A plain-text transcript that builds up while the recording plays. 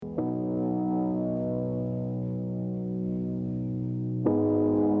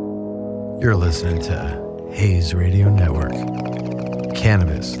You're listening to Hayes Radio Network,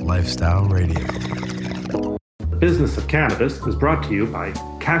 Cannabis Lifestyle Radio. The Business of Cannabis is brought to you by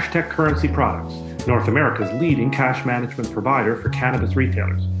CashTech Currency Products, North America's leading cash management provider for cannabis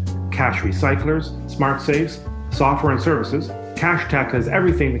retailers. Cash recyclers, smart safes, software and services, CashTech has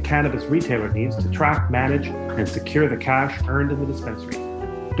everything the cannabis retailer needs to track, manage, and secure the cash earned in the dispensary.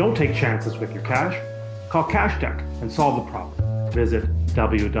 Don't take chances with your cash. Call CashTech and solve the problem. Visit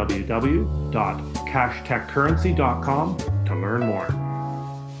www.cashtechcurrency.com to learn more.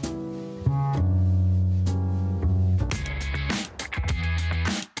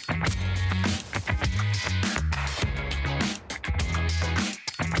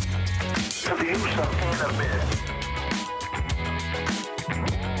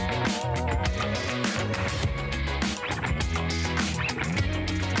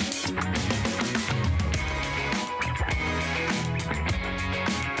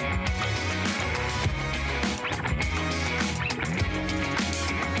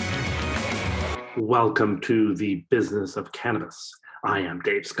 Welcome to the Business of Cannabis. I am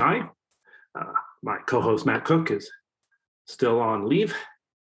Dave Sky. My co-host Matt Cook is still on leave,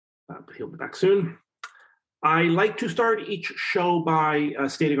 but he'll be back soon. I like to start each show by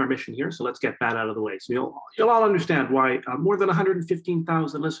stating our mission here, so let's get that out of the way. So you'll all understand why more than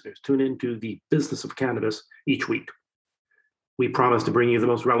 115,000 listeners tune into the Business of Cannabis each week. We promise to bring you the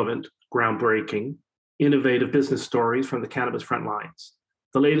most relevant, groundbreaking, innovative business stories from the cannabis front lines.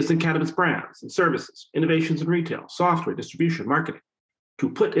 The latest in cannabis brands and services, innovations in retail, software, distribution, marketing. To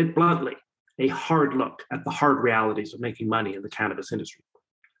put it bluntly, a hard look at the hard realities of making money in the cannabis industry.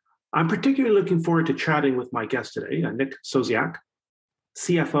 I'm particularly looking forward to chatting with my guest today, Nick Sosiak,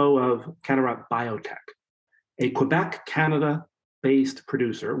 CFO of Cannara Biotech, a Quebec, Canada-based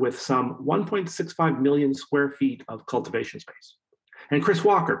producer with some 1.65 million square feet of cultivation space. And Chris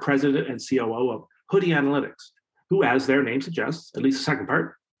Walker, president and COO of Hoodie Analytics, who, as their name suggests, at least the second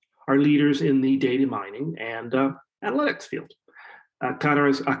part, are leaders in the data mining and analytics field.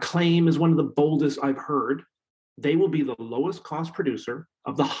 Cannara's claim is one of the boldest I've heard. They will be the lowest cost producer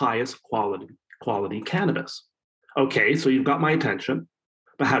of the highest quality cannabis. Okay, so you've got my attention,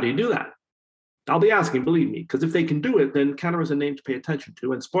 but how do you do that? I'll be asking, believe me, because if they can do it, then Cannara's a name to pay attention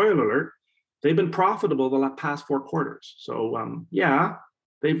to. And spoiler alert, they've been profitable the past 4 quarters. So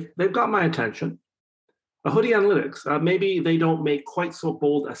they've got my attention. Hoodie Analytics, maybe they don't make quite so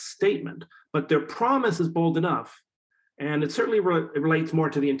bold a statement, but their promise is bold enough, and it certainly relates more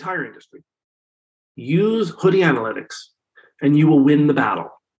to the entire industry. Use Hoodie Analytics, and you will win the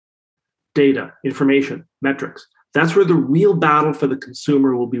battle. Data, information, metrics. That's where the real battle for the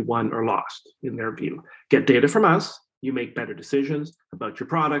consumer will be won or lost, in their view. Get data from us, you make better decisions about your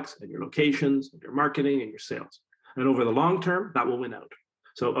products and your locations and your marketing and your sales. And over the long term, that will win out.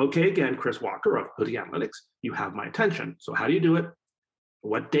 So, okay, again, Chris Walker of Hoodie Analytics, you have my attention. So how do you do it?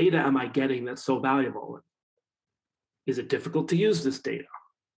 What data am I getting that's so valuable? Is it difficult to use this data?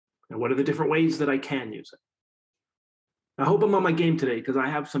 And what are the different ways that I can use it? I hope I'm on my game today because I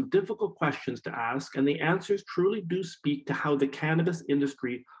have some difficult questions to ask, and the answers truly do speak to how the cannabis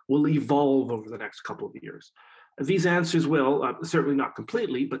industry will evolve over the next couple of years. These answers will, certainly not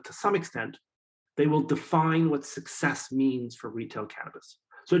completely, but to some extent, they will define what success means for retail cannabis.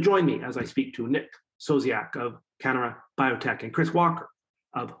 So join me as I speak to Nick Sosiak of Cannara Biotech and Chris Walker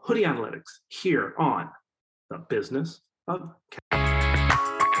of Hoodie Analytics here on The Business of Cannabis.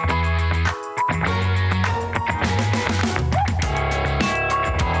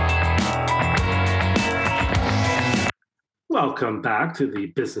 Welcome back to The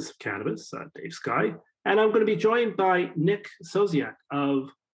Business of Cannabis, Dave Sky, and I'm going to be joined by Nick Sosiak of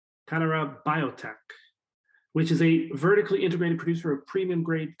Cannara Biotech, which is a vertically integrated producer of premium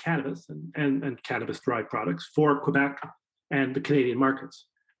grade cannabis and cannabis-derived products for Quebec and the Canadian markets.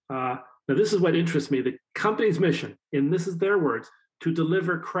 Now, this is what interests me. The company's mission, and this is their words, to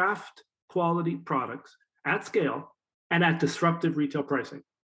deliver craft quality products at scale and at disruptive retail pricing.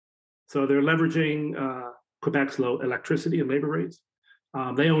 So they're leveraging Quebec's low electricity and labor rates.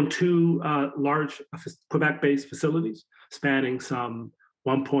 They own 2 large Quebec-based facilities spanning some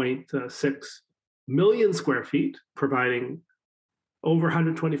 1.6 million square feet, providing over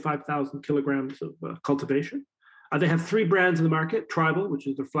 125,000 kilograms of cultivation. They have 3 brands in the market: Tribal, which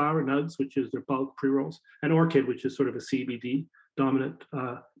is their flower; Nugs, which is their bulk pre-rolls; and Orchid, which is sort of a CBD dominant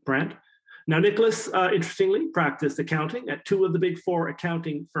brand. Now, Nicholas, interestingly, practiced accounting at 2 of the big 4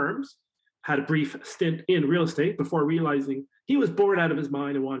 accounting firms, had a brief stint in real estate before realizing he was bored out of his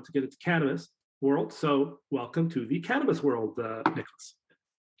mind and wanted to get into cannabis world. So welcome to the cannabis world, Nicholas.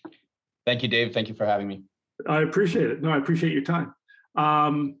 Thank you, Dave. Thank you for having me. I appreciate it. No, I appreciate your time.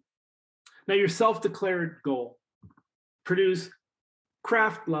 Now, your self-declared goal, produce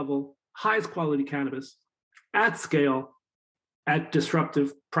craft level, highest quality cannabis at scale at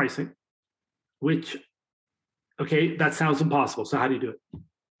disruptive pricing, which, okay, that sounds impossible. So how do you do it?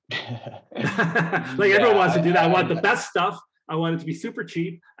 Like everyone wants to do that. I want the best stuff. I want it to be super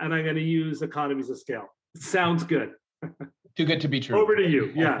cheap, and I'm going to use economies of scale. Sounds good. Too good to be true. Over to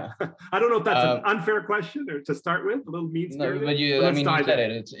you. Yeah. I don't know if that's an unfair question or to start with, a little mean-spirited. No, but you said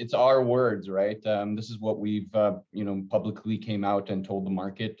it. It's our words, right? This is what we've, publicly came out and told the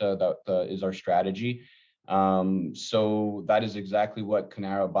market that is our strategy. So that is exactly what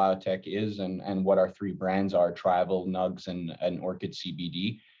Cannara Biotech is, and what our three brands are: Tribal, Nugs, and Orchid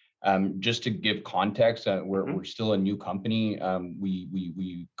CBD. Just to give context, we're still a new company.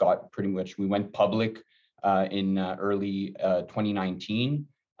 We went public in early 2019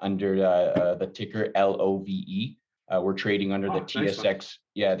 under the ticker LOVE. We're trading under the TSX,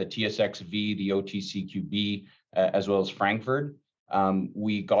 the TSXV, the OTCQB, as well as Frankfurt.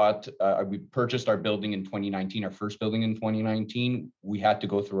 We purchased our building in 2019, our first building in 2019. We had to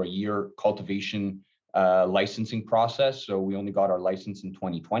go through a year cultivation licensing process. So we only got our license in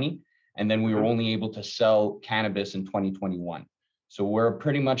 2020. And then we were only able to sell cannabis in 2021. So we're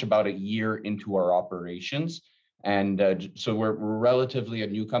pretty much about a year into our operations. And so we're relatively a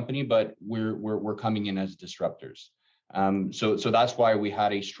new company, but we're coming in as disruptors. So that's why we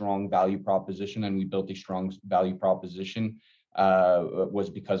had a strong value proposition, and we built a strong value proposition was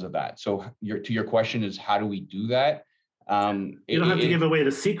because of that. So to your question is, how do we do that? You don't have to give away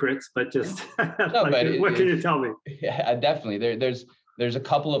the secrets, but just what can you tell me? Yeah, definitely. There's a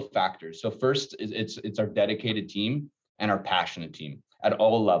couple of factors. So first, it's our dedicated team and our passionate team at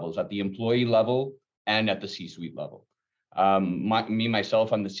all levels, at the employee level and at the C-suite level.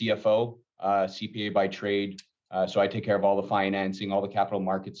 Myself, I'm the CFO, CPA by trade. So I take care of all the financing, all the capital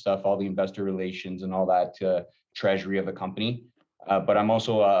market stuff, all the investor relations, and all that treasury of the company. But I'm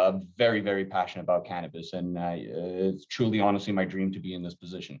also very, very passionate about cannabis, and it's truly, honestly, my dream to be in this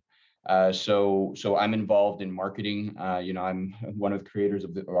position. So I'm involved in marketing. I'm one of the creators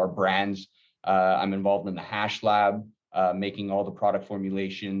of our brands. I'm involved in the hash lab, making all the product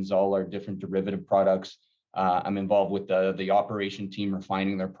formulations, all our different derivative products. I'm involved with the operation team,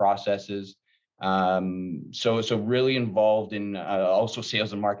 refining their processes. So really involved in also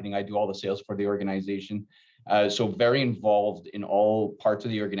sales and marketing. I do all the sales for the organization. So very involved in all parts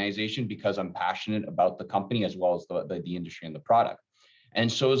of the organization because I'm passionate about the company as well as the industry and the product.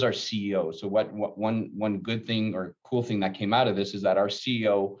 And so is our CEO. So one good thing or cool thing that came out of this is that our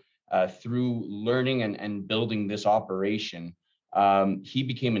CEO, through learning and building this operation, he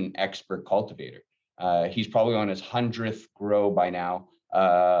became an expert cultivator. He's probably on his 100th grow by now,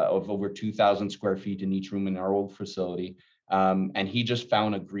 of over 2,000 square feet in each room in our old facility. And he just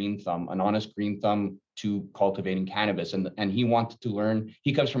found an honest green thumb to cultivating cannabis. And he wanted to learn.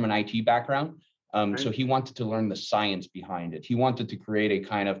 He comes from an IT background. So he wanted to learn the science behind it. He wanted to create a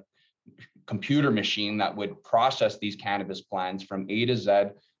kind of computer machine that would process these cannabis plants from A to Z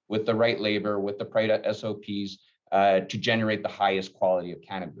with the right labor, with the right SOPs, to generate the highest quality of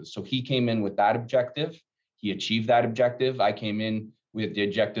cannabis. So he came in with that objective. He achieved that objective. I came in with the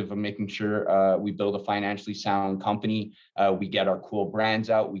objective of making sure we build a financially sound company. We get our cool brands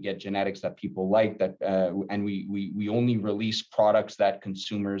out. We get genetics that people like, and we only release products that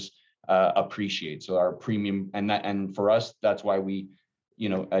consumers appreciate. So our premium, and for us, that's why we,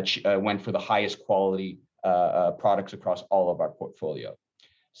 went for the highest quality products across all of our portfolio.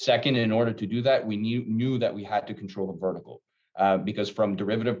 Second, in order to do that, we knew that we had to control the vertical, because from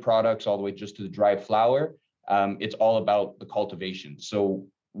derivative products all the way just to the dried flower, it's all about the cultivation. So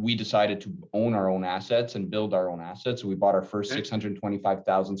we decided to own our own assets and build our own assets. So we bought our first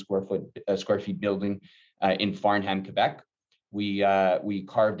 625,000 square feet building in Farnham, Quebec. We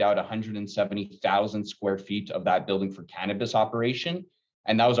carved out 170,000 square feet of that building for cannabis operation,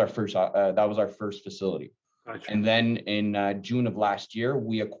 and that was our first facility. Gotcha. And then in June of last year,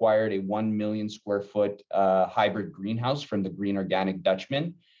 we acquired a 1 million square foot hybrid greenhouse from the Green Organic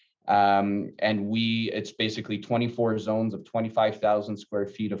Dutchman. And it's basically 24 zones of 25,000 square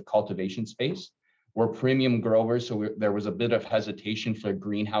feet of cultivation space. We're premium growers, so there was a bit of hesitation for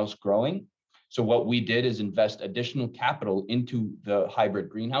greenhouse growing. So what we did is invest additional capital into the hybrid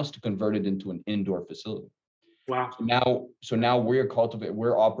greenhouse to convert it into an indoor facility. Wow. So now we're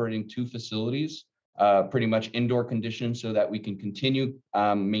operating two facilities, pretty much indoor conditions, so that we can continue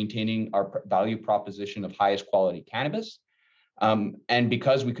maintaining our value proposition of highest quality cannabis. And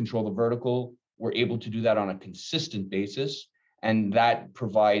because we control the vertical, we're able to do that on a consistent basis. And that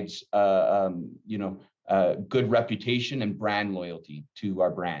provides, good reputation and brand loyalty to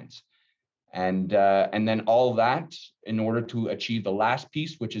our brands. And then all that in order to achieve the last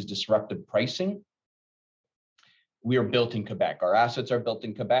piece, which is disruptive pricing. We are built in Quebec. Our assets are built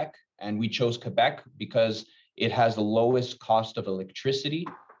in Quebec, and we chose Quebec because it has the lowest cost of electricity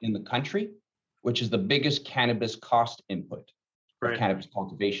in the country, which is the biggest cannabis cost input of cannabis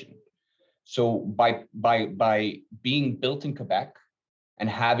cultivation. So by being built in Quebec and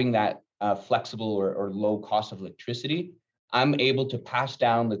having that flexible or low cost of electricity, I'm able to pass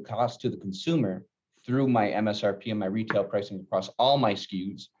down the cost to the consumer through my MSRP and my retail pricing across all my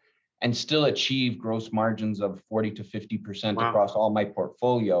SKUs, and still achieve gross margins of 40 to 50% across all my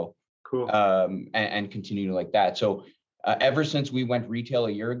portfolio. Cool. And continue like that. So ever since we went retail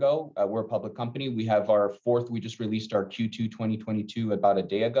a year ago, we're a public company. We have we just released our Q2 2022 about a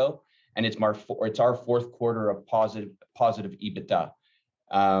day ago, and it's our fourth quarter of positive EBITDA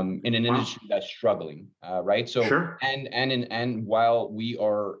in an industry that's struggling, right? So sure. and while we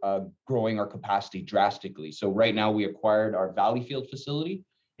are growing our capacity drastically. So right now we acquired our Valleyfield facility.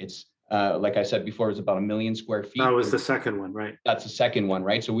 It's like I said before, it's about 1 million square feet. That was the second one, right? That's the second one,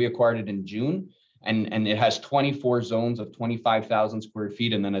 right? So we acquired it in June, and it has 24 zones of 25,000 square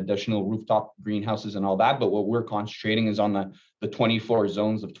feet and then additional rooftop greenhouses and all that. But what we're concentrating is on the 24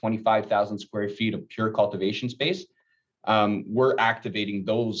 zones of 25,000 square feet of pure cultivation space. We're activating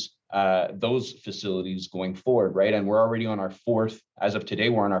those facilities going forward, right? And we're already on our fourth, as of today,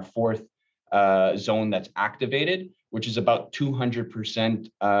 we're on our fourth zone that's activated, which is about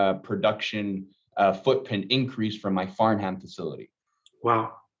 200% production footprint increase from my Farnham facility.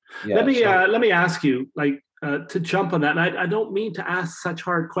 Wow. Yeah, let me ask you, like, to jump on that. And I don't mean to ask such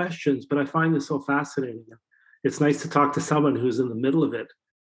hard questions, but I find this so fascinating. It's nice to talk to someone who's in the middle of it.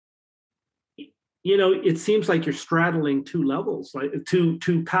 You know, it seems like you're straddling two levels, like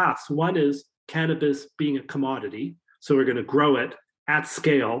two paths. One is cannabis being a commodity, so we're going to grow it at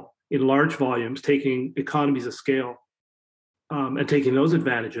scale in large volumes, taking economies of scale and taking those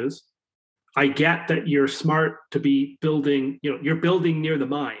advantages. I get that you're smart to be building, you're building near the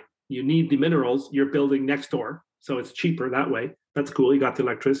mine. You need the minerals, you're building next door. So it's cheaper that way. That's cool. You got the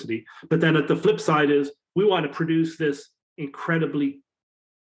electricity. But then at the flip side is we want to produce this incredibly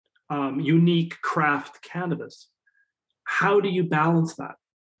unique craft cannabis. How do you balance that?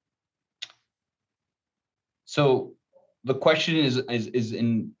 So the question is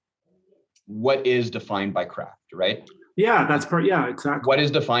in what is defined by craft, right? Yeah, that's part. Yeah, exactly. What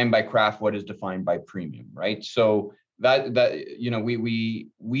is defined by craft? What is defined by premium, right? So that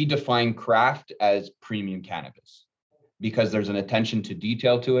we define craft as premium cannabis because there's an attention to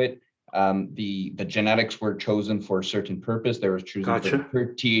detail to it. The genetics were chosen for a certain purpose. They were chosen for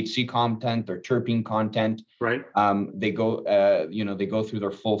THC content or terpene content. Right. They go through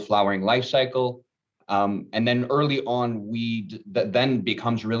their full flowering life cycle. And then early on, that then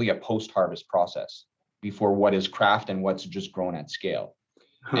becomes really a post-harvest process before what is craft and what's just grown at scale.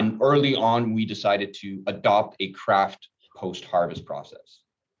 Huh. And early on, we decided to adopt a craft post-harvest process.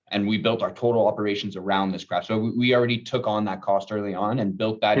 And we built our total operations around this craft. So we already took on that cost early on and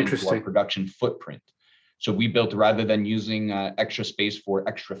built that into our production footprint. So we built, rather than using extra space for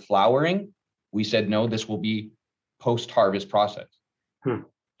extra flowering, we said, no, this will be post-harvest process.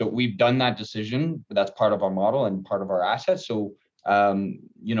 So we've done that decision. That's part of our model and part of our assets. So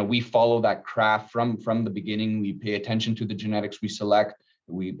we follow that craft from the beginning. We pay attention to the genetics we select.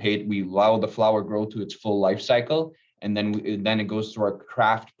 We allow the flower grow to its full life cycle. And then it goes through our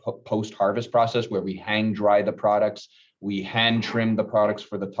craft post-harvest process where we hang dry the products, we hand trim the products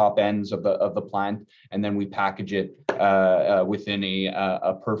for the top ends of the plant, and then we package it within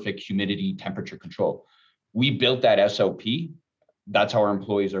a perfect humidity temperature control. We built that SOP. That's how our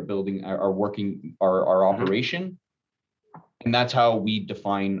employees are working our operation. And that's how we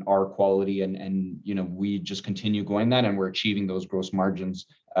define our quality, and we just continue going that, and we're achieving those gross margins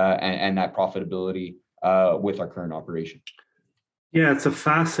and that profitability with our current operation. Yeah, it's a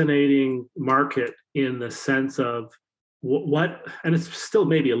fascinating market in the sense of what, and it's still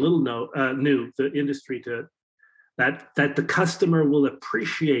maybe a little new, the industry, to that the customer will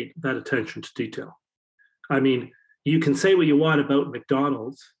appreciate that attention to detail. I mean, you can say what you want about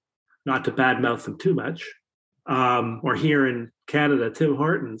McDonald's, not to badmouth them too much, or here in Canada, Tim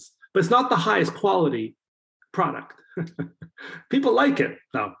Hortons, but it's not the highest quality product. People like it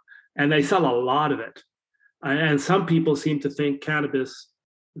though, and they sell a lot of it. And some people seem to think cannabis,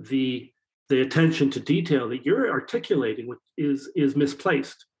 the attention to detail that you're articulating is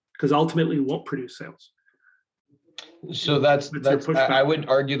misplaced, because ultimately it won't produce sales. So that's I would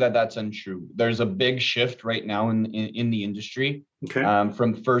argue that that's untrue. There's a big shift right now in the industry,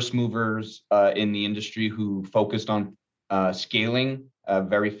 from first movers in the industry who focused on scaling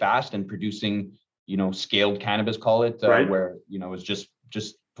very fast and producing, scaled cannabis, call it, Right. where, it's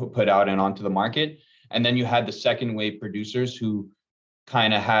just put out and onto the market. And then you had the second wave producers who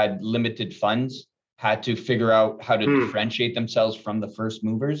kind of had limited funds, had to figure out how to differentiate themselves from the first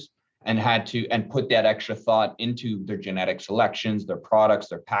movers, and put that extra thought into their genetic selections, their products,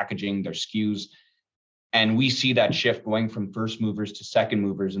 their packaging, their SKUs. And we see that shift going from first movers to second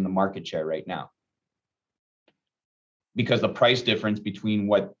movers in the market share right now. Because the price difference between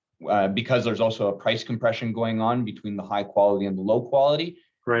because there's also a price compression going on between the high quality and the low quality.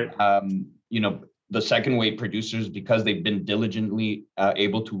 Right. The second wave producers, because they've been diligently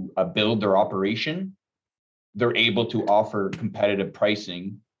able to build their operation, they're able to offer competitive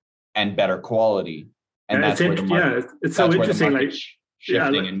pricing and better quality. And that's where the market, it's so interesting. Like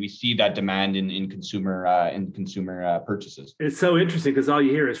shifting, and we see that demand in consumer purchases. It's so interesting because all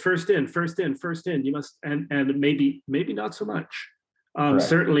you hear is first in. You must, and maybe not so much.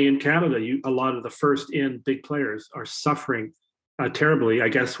 Certainly in Canada, a lot of the first in big players are suffering terribly, I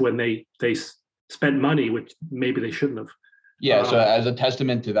guess, when they spent money, which maybe they shouldn't have. Yeah. So as a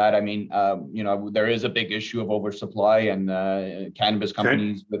testament to that, I mean, there is a big issue of oversupply, and cannabis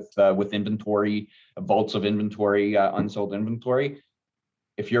companies with inventory, vaults of inventory, unsold inventory.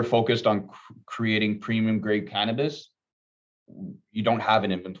 If you're focused on creating premium grade cannabis, you don't have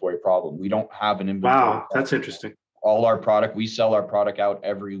an inventory problem. We don't have an inventory problem. That's interesting. We sell our product out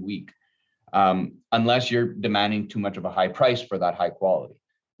every week, unless you're demanding too much of a high price for that high quality.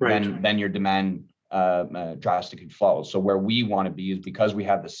 Right. Then your demand drastically falls. So where we want to be is, because we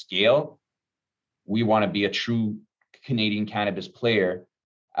have the scale, we want to be a true Canadian cannabis player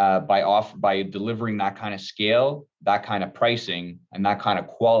by delivering that kind of scale, that kind of pricing, and that kind of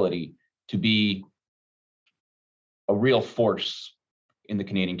quality to be a real force in the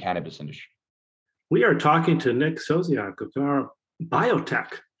Canadian cannabis industry. We are talking to Nick Sosiak of our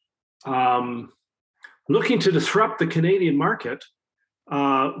biotech, looking to disrupt the Canadian market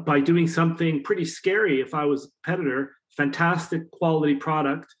by doing something pretty scary. If I was a competitor, fantastic quality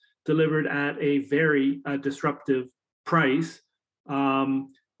product delivered at a very disruptive price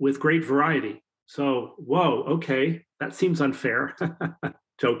with great variety. So, whoa, okay, that seems unfair.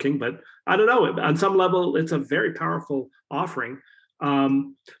 Joking, but I don't know. On some level, it's a very powerful offering.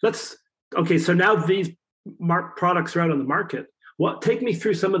 So now these products are out on the market. Take me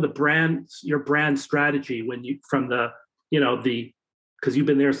through some of the brands, your brand strategy because you've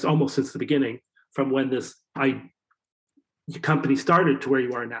been there almost since the beginning, from when this company started to where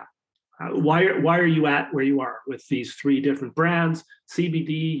you are now. Why are you at where you are with these three different brands?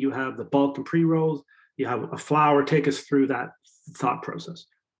 CBD, you have the bulk and pre-rolls, you have a flower. Take us through that thought process.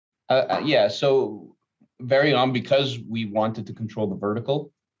 So very on, because we wanted to control the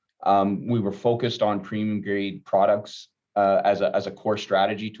vertical, we were focused on premium grade products as a core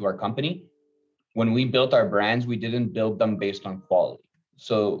strategy to our company. When we built our brands, we didn't build them based on quality.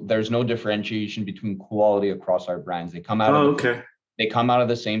 So there's no differentiation between quality across our brands. They come out They come out of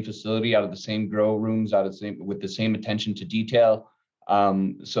the same facility, out of the same grow rooms, with the same attention to detail.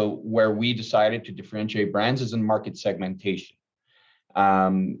 So where we decided to differentiate brands is in market segmentation.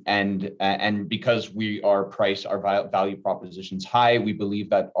 And because our value proposition's high, we believe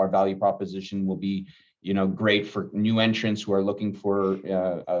that our value proposition will be, great for new entrants who are looking for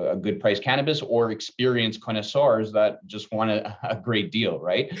a good price cannabis, or experienced connoisseurs that just want a great deal,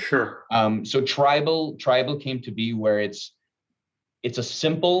 right? Sure. So Tribal came to be where it's a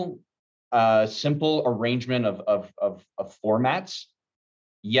simple arrangement of formats,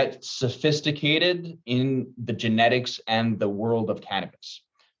 yet sophisticated in the genetics and the world of cannabis.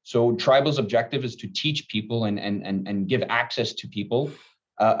 So Tribal's objective is to teach people and give access to people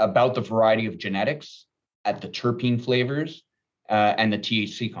about the variety of genetics, at the terpene flavors, and the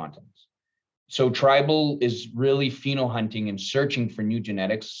THC contents. So Tribal is really pheno hunting and searching for new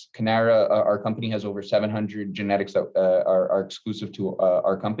genetics. Cannara, our company, has over 700 genetics that are exclusive to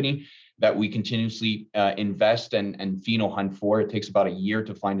our company, that we continuously invest and pheno hunt for. It takes about a year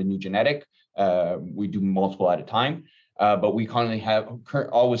to find a new genetic. We do multiple at a time, but we always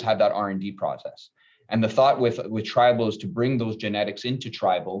have that R&D process. And the thought with Tribal is to bring those genetics into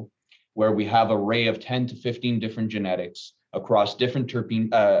Tribal, where we have an array of 10 to 15 different genetics across different terpene,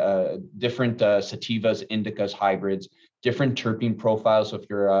 different sativas, indicas, hybrids, different terpene profiles. So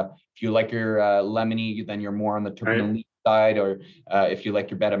if you like your lemony, then you're more on the terpene elite side, or if you like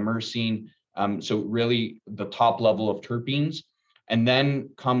your beta-myrcene. So really the top level of terpenes, and then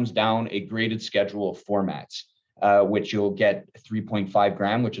comes down a graded schedule of formats, which you'll get 3.5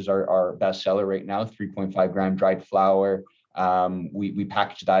 gram, which is our best seller right now, 3.5 gram dried flower. We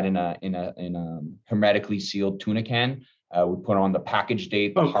package that in a hermetically sealed tuna can. We put on the package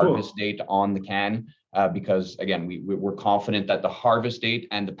date, the Oh, cool. harvest date on the can, because again, we're confident that the harvest date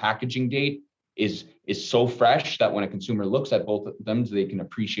and the packaging date is so fresh that when a consumer looks at both of them, they can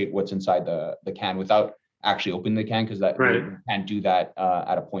appreciate what's inside the can without actually opening the can, because that Right. they can't do that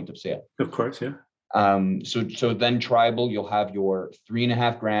at a point of sale. Of course, yeah. So then Tribal, you'll have your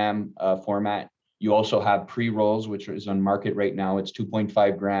 3.5 gram format. You also have pre-rolls, which is on market right now. It's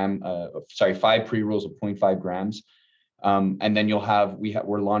 2.5 gram, 5 pre-rolls of 0.5 grams. And then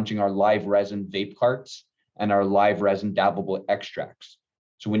we're launching our live resin vape carts and our live resin dabbable extracts.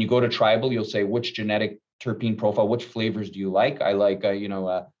 So when you go to Tribal, you'll say which genetic terpene profile, which flavors do you like? I like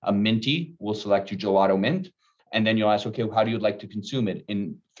a minty. We'll select you gelato mint, and then you'll ask, okay, how do you like to consume it?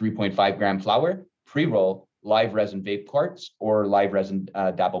 In 3.5 gram flour, pre-roll, live resin vape carts, or live resin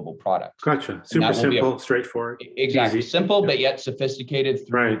dabbable products. Gotcha. Super simple, straightforward. Exactly. Easy. Simple, but yet sophisticated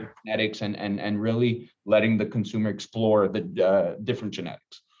through Right. genetics and really letting the consumer explore the different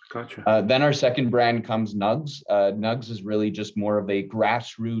genetics. Gotcha. Then our second brand comes Nugs. Nugs is really just more of a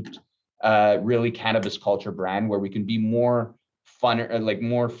grassroots, really cannabis culture brand where we can be more fun, like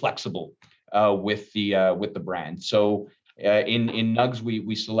more flexible with the brand. So in Nugs,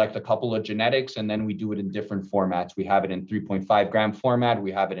 we select a couple of genetics and then we do it in different formats. We have it in 3.5 gram format.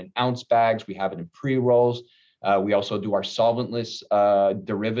 We have it in ounce bags. We have it in pre-rolls. We also do our solventless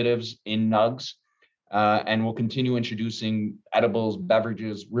derivatives in Nugs. And we'll continue introducing edibles,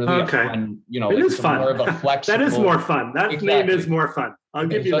 beverages, really Okay. fun, It is fun. more of a flexible. That is more fun. That name Exactly. is more fun. I'll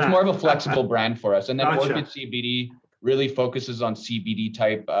give you So that. it's more of a flexible brand for us. And then Gotcha. Orchid CBD really focuses on CBD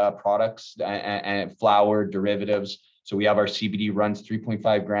type products and flower derivatives. So we have our CBD runs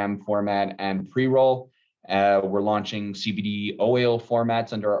 3.5 gram format and pre-roll. We're launching CBD oil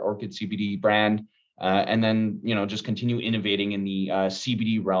formats under our Orchid CBD brand. And then, just continue innovating in the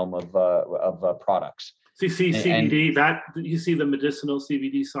CBD realm of products. So you see CBD, you see the medicinal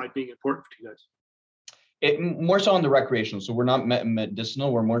CBD side being important for you guys. More so on the recreational. So we're not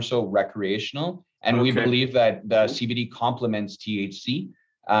medicinal, we're more so recreational. And we Okay. believe that the CBD complements THC.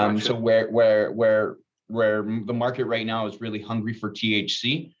 Gotcha. So where the market right now is really hungry for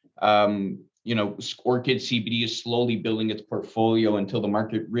THC, Orchid CBD is slowly building its portfolio until the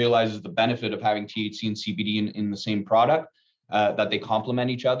market realizes the benefit of having THC and CBD in the same product, that they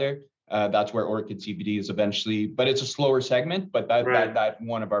complement each other. That's where Orchid CBD is eventually, but it's a slower segment, but that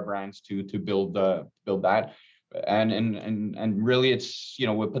one of our brands to build that. And really it's,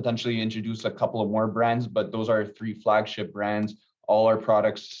 we'll potentially introduce a couple of more brands, but those are 3 flagship brands. All our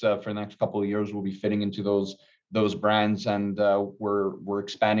products for the next couple of years will be fitting into those brands, and we're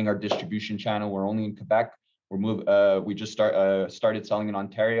expanding our distribution channel. We're only in Quebec. We just started selling in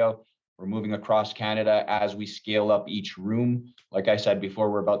Ontario. We're moving across Canada as we scale up each room. Like I said before,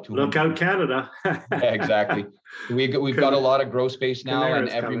 we're about 200. Look out, Canada. Yeah, exactly. We've got a lot of grow space now, and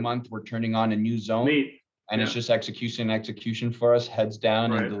every coming. month we're turning on a new zone. Neat. And it's just execution for us, heads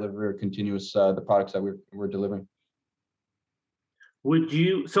down, Right. and deliver continuous the products that we're delivering.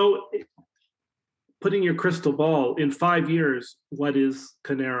 So putting your crystal ball in 5 years, what is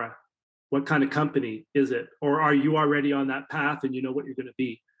Cannara? What kind of company is it? Or are you already on that path and you know what you're going to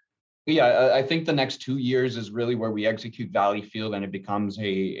be? Yeah, I think the next 2 years is really where we execute Valleyfield, and it becomes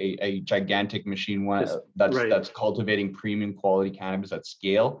a gigantic machine that's cultivating premium quality cannabis at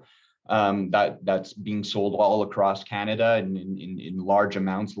scale. That's being sold all across Canada in large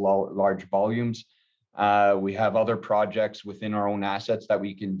amounts, large volumes. We have other projects within our own assets that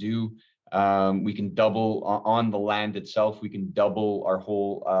we can do. We can double on the land itself. We can double our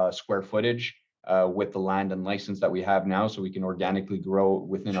whole square footage with the land and license that we have now, so we can organically grow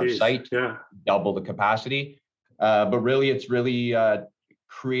within our site, double the capacity. But really, it's really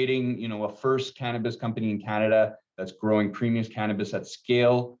creating, a first cannabis company in Canada that's growing premium cannabis at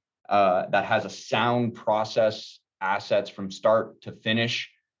scale, that has a sound process, assets from start to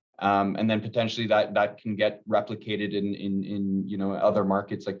finish. And then potentially that can get replicated in other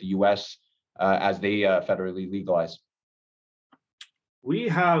markets like the US as they federally legalize. We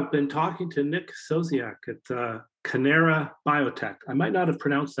have been talking to Nick Sosiak at Cannara Biotech. I might not have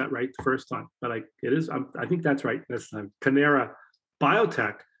pronounced that right the first time, but I think that's right this time. Cannara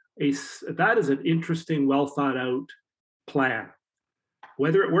Biotech. That is an interesting, well thought out plan.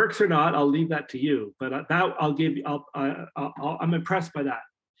 Whether it works or not, I'll leave that to you. But that I'll give you. I'm impressed by that.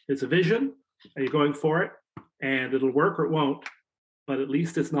 It's a vision, and you're going for it, and it'll work or it won't. But at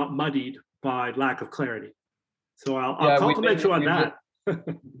least it's not muddied by lack of clarity. So I'll compliment you on that.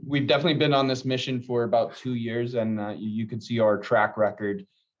 We've definitely been on this mission for about 2 years, and you can see our track record.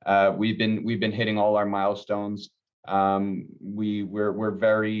 We've been hitting all our milestones. We're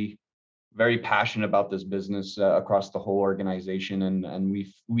very very passionate about this business across the whole organization, and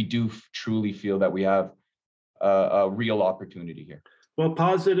we do truly feel that we have a real opportunity here. Well,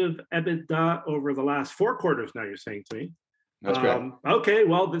 positive EBITDA over the last 4 quarters now, you're saying to me. That's correct. Okay,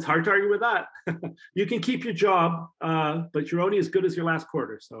 well, it's hard to argue with that. You can keep your job, but you're only as good as your last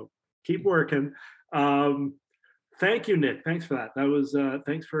quarter. So keep working. Thank you, Nick. Thanks for that. That was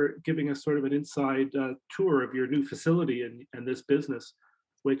thanks for giving us sort of an inside tour of your new facility and this business,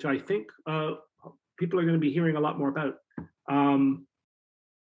 which I think people are going to be hearing a lot more about.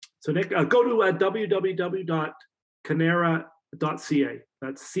 So Nick, go to www.cannara.ca.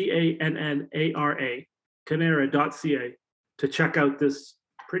 That's CANNARA, Cannara.ca, to check out this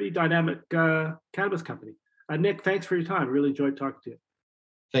pretty dynamic cannabis company. Nick, thanks for your time. Really enjoyed talking to you.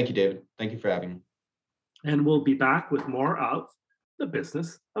 Thank you, David. Thank you for having me. And we'll be back with more of the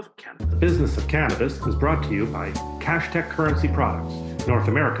business of cannabis. The business of cannabis is brought to you by CashTech Currency Products, North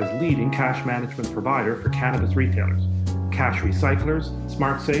America's leading cash management provider for cannabis retailers. Cash recyclers,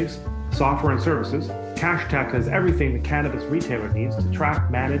 smart safes, software and services, CashTech has everything the cannabis retailer needs to track,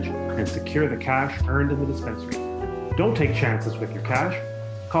 manage, and secure the cash earned in the dispensary. Don't take chances with your cash.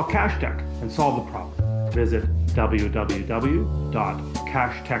 Call CashTech and solve the problem. Visit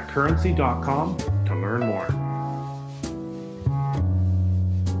www.cashtechcurrency.com to learn more.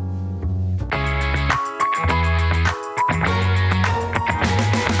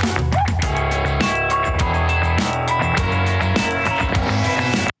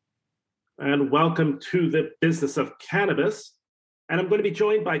 And welcome to the business of cannabis. And I'm going to be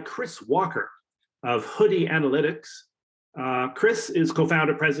joined by Chris Walker of Hoodie Analytics. Chris is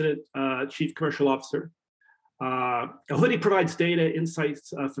co-founder, president, chief commercial officer. Hoodie provides data insights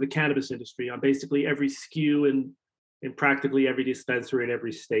for the cannabis industry on basically every SKU in practically every dispensary in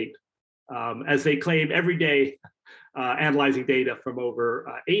every state. As they claim every day, analyzing data from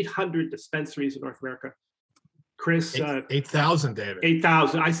over 800 dispensaries in North America. Chris, 8,000, David.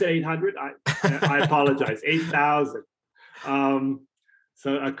 8,000. I said 800. I apologize. 8,000.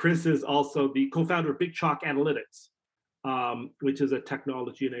 So Chris is also the co-founder of Big Chalk Analytics, which is a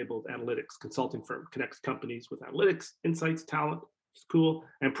technology-enabled analytics consulting firm. Connects companies with analytics, insights, talent. It's cool.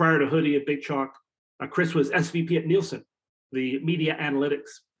 And prior to Hoodie and Big Chalk, Chris was SVP at Nielsen, the media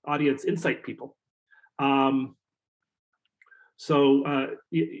analytics audience insight people. So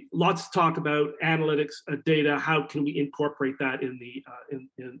lots to talk about analytics, data. How can we incorporate that in the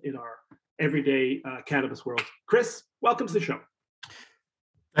in our everyday cannabis world? Chris, welcome to the show.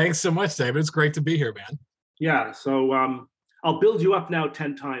 Thanks so much, David. It's great to be here, man. Yeah. So I'll build you up now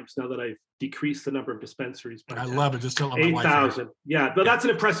 10 times now that I've decreased the number of dispensaries. I love it. Just don't let my wife 8,000. Yeah, but that's an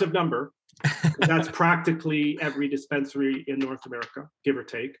impressive number. That's practically every dispensary in North America, give or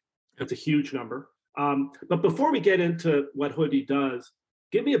take. It's a huge number. But before we get into what Hoodie does,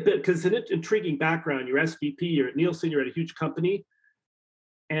 give me a bit, because it's an intriguing background. You're SVP, you're at Nielsen, you're at a huge company,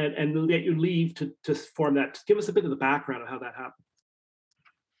 and yet you leave to form that. Just give us a bit of the background of how that happened.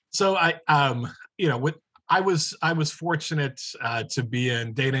 So I was fortunate to be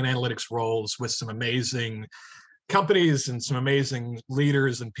in data and analytics roles with some amazing companies and some amazing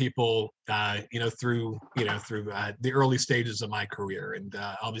leaders and people, through the early stages of my career, and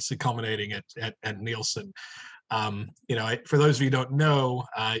obviously culminating at Nielsen. For those of you who don't know,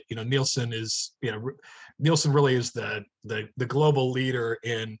 Nielsen is, Nielsen really is the global leader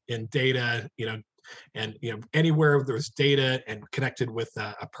in data, and anywhere there's data and connected with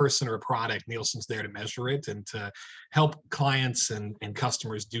a person or a product, Nielsen's there to measure it and to help clients and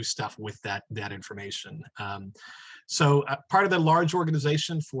customers do stuff with that information. So part of the large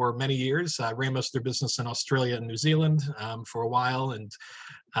organization for many years, I ran most of their business in Australia and New Zealand for a while, and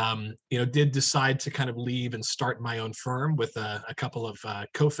did decide to kind of leave and start my own firm with a couple of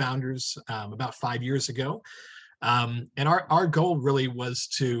co-founders about 5 years ago. And our goal really was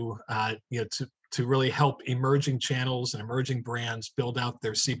to really help emerging channels and emerging brands build out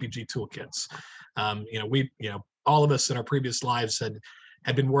their CPG toolkits. All of us in our previous lives had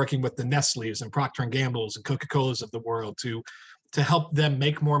been working with the Nestle's and Procter & Gamble's and Coca-Cola's of the world to help them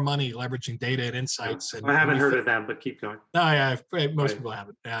make more money leveraging data and insights. And I haven't heard of them, but keep going. Oh yeah, most people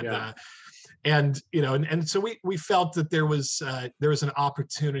haven't. And so we felt that there was an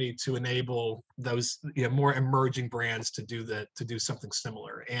opportunity to enable those more emerging brands to do something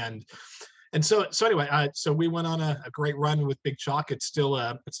similar. And so anyway, so we went on a great run with Big Chalk. It's still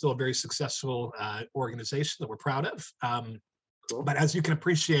a very successful organization that we're proud of. Cool. But as you can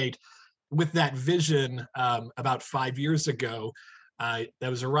appreciate, with that vision about 5 years ago, that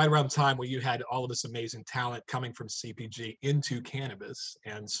was right around the time where you had all of this amazing talent coming from CPG into cannabis,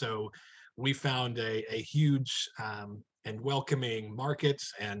 and so we found a huge welcoming market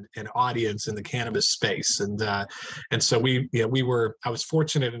and audience in the cannabis space. And so I was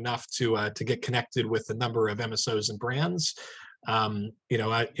fortunate enough to get connected with a number of MSOs and brands,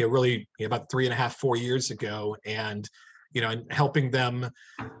 really about 3.5, 4 years ago, and helping them,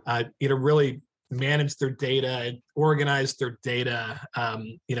 really manage their data, organize their data,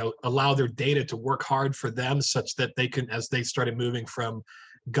 allow their data to work hard for them, such that they can, as they started moving from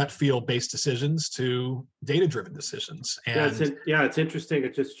gut feel based decisions to data driven decisions. And it's interesting to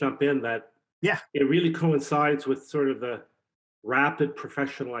just jump in that it really coincides with sort of the rapid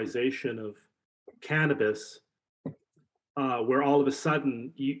professionalization of cannabis, where all of a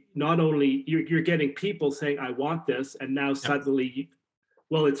sudden you're getting people saying, I want this, and now suddenly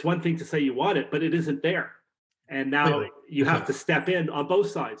well, it's one thing to say you want it, but it isn't there. And now you have to step in on both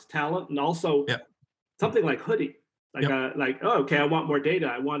sides, talent, and also something like Hoodie. Okay, I want more data.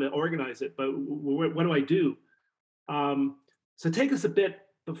 I want to organize it, but what do I do? So take us a bit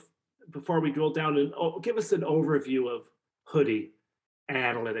before we drill down and give us an overview of Hoodie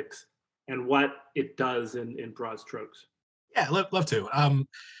Analytics and what it does in broad strokes. Yeah, love to. And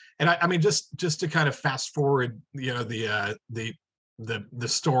I mean, just to kind of fast forward, the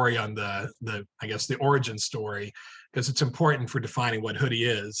story on the I guess the origin story, because it's important for defining what Hoodie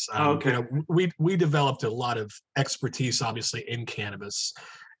is. We developed a lot of expertise, obviously, in cannabis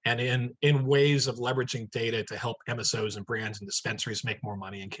and in ways of leveraging data to help MSOs and brands and dispensaries make more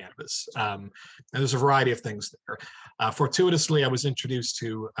money in cannabis. And there's a variety of things there. Fortuitously, I was introduced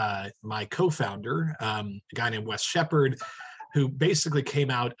to my co-founder, a guy named Wes Shepard, who basically came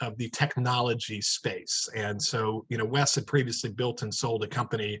out of the technology space. And so, Wes had previously built and sold a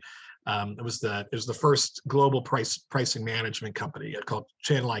company. It was the first global pricing management company called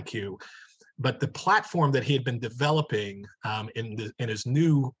Channel IQ. But the platform that he had been developing in his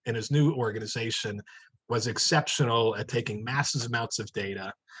new organization was exceptional at taking massive amounts of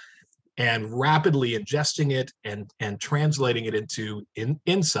data and rapidly ingesting it and translating it into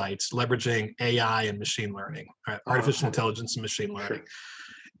insights, leveraging AI and machine learning, artificial intelligence and machine learning. Sure.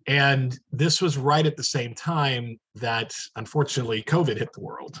 And this was right at the same time that, unfortunately, COVID hit the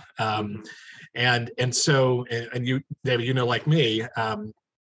world. And so you, David, like me,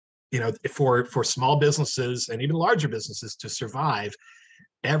 for small businesses and even larger businesses to survive,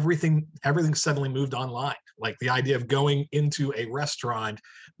 everything suddenly moved online. Like the idea of going into a restaurant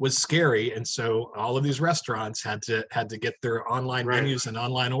was scary, and so all of these restaurants had to get their online menus and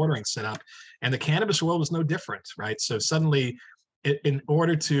online ordering set up, and the cannabis world was no different, right? So suddenly, in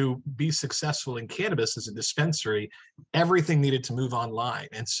order to be successful in cannabis as a dispensary, everything needed to move online.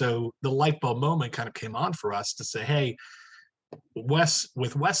 And so the light bulb moment kind of came on for us to say, hey,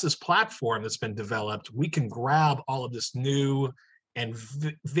 with Wes's platform that's been developed, we can grab all of this new and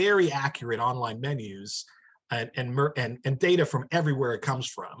very accurate online menus and data from everywhere it comes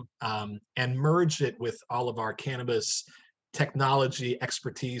from, and merge it with all of our cannabis technology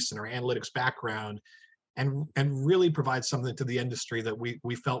expertise and our analytics background, and really provide something to the industry that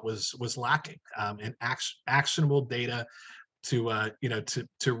we felt was lacking, and actionable data to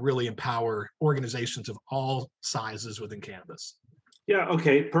really empower organizations of all sizes within cannabis. Yeah.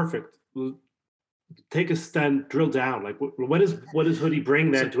 Okay. Perfect. Take us then, drill down. Like, what does Hoodie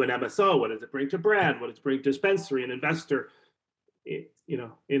bring then to an MSO? What does it bring to brand? What does it bring to dispensary and investor? In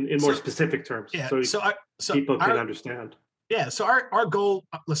more specific terms, so people can understand. Yeah. So our goal,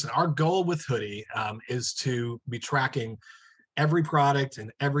 our goal with Hoodie is to be tracking every product in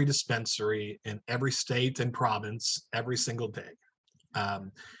every dispensary in every state and province every single day.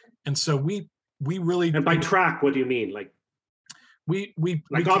 And so we really. And by track, what do you mean? Like. We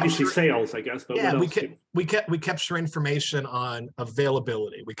obviously sales, I guess, but what else we capture information on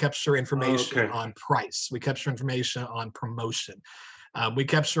availability. We capture information on price. We capture information on promotion. We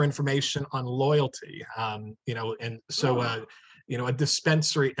capture information on loyalty. And so a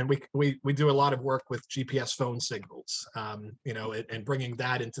dispensary, and we do a lot of work with GPS phone signals, and bringing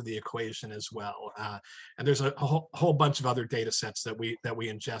that into the equation as well. And there's a whole bunch of other data sets that we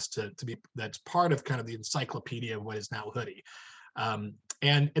ingest that's part of kind of the encyclopedia of what is now Hoodie.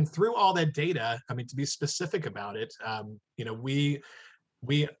 And through all that data, I mean, to be specific about it,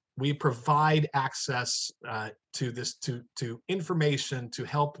 we provide access to information to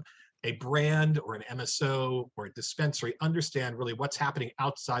help a brand or an MSO or a dispensary understand really what's happening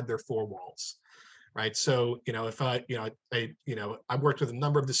outside their four walls, right? So if I worked with a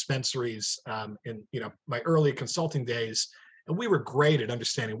number of dispensaries in my early consulting days, and we were great at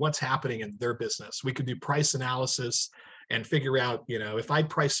understanding what's happening in their business. We could do price analysis and figure out, if I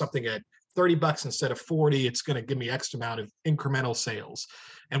price something at $30 instead of 40, it's going to give me X amount of incremental sales.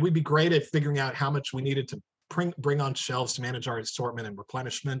 And we'd be great at figuring out how much we needed to bring on shelves to manage our assortment and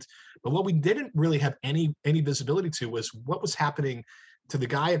replenishment. But what we didn't really have any visibility to was what was happening to the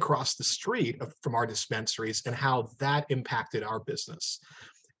guy across the street from our dispensaries and how that impacted our business.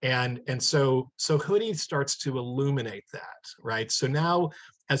 And so Hoodie starts to illuminate that, right? So now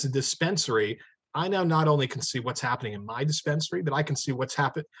as a dispensary, I now not only can see what's happening in my dispensary, but I can see what's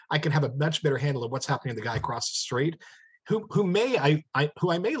happened. I can have a much better handle of what's happening to the guy across the street, who I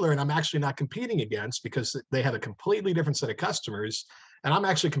may learn I'm actually not competing against because they have a completely different set of customers, and I'm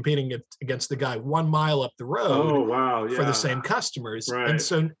actually competing against the guy 1 mile up the road. Oh wow! Yeah. For the same customers. Right.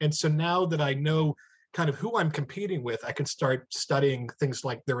 And so now that I know kind of who I'm competing with, I can start studying things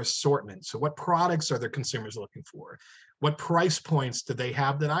like their assortment. So what products are their consumers looking for? What price points do they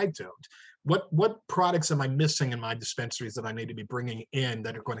have that I don't? What products am I missing in my dispensaries that I need to be bringing in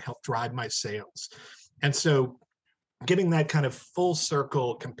that are going to help drive my sales? And so getting that kind of full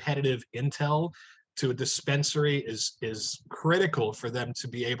circle competitive intel to a dispensary is critical for them to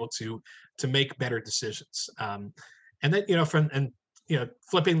be able to make better decisions. And then,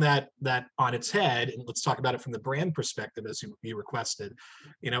 flipping that on its head, and let's talk about it from the brand perspective, as you requested.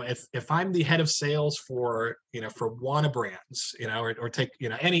 If I'm the head of sales for Wana brands, or take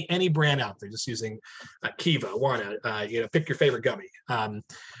any brand out there, just using Kiva, Wana, pick your favorite gummy,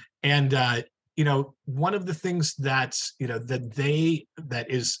 one of the things that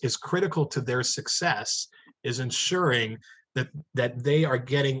is critical to their success is ensuring that they are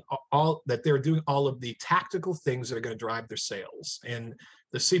getting that they're doing all of the tactical things that are going to drive their sales. In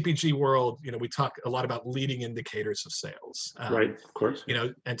the CPG world, we talk a lot about leading indicators of sales. Right, of course.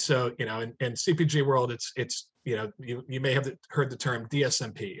 And so, in CPG world, it's you may have heard the term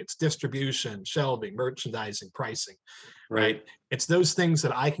DSMP. It's distribution, shelving, merchandising, pricing. Right. It's those things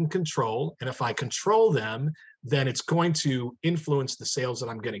that I can control, and if I control them, then it's going to influence the sales that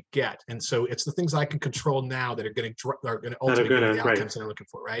I'm going to get. And so it's the things I can control now that are going to ultimately give the outcomes that I'm looking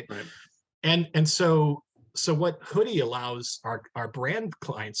for, right? And so what Hoodie allows our brand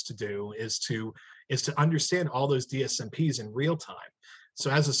clients to do is to understand all those DSMPs in real time. So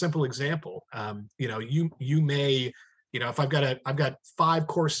as a simple example, you may, if I've got 5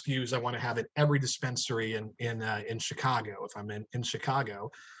 core SKUs I want to have at every dispensary in Chicago. If I'm in Chicago,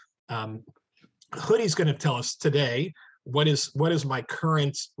 Hoodie's going to tell us today what are my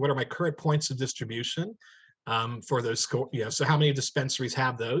current points of distribution for those. So how many dispensaries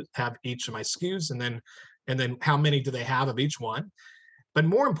have each of my SKUs, and then how many do they have of each one? But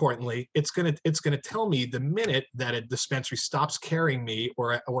more importantly, it's going to tell me the minute that a dispensary stops carrying me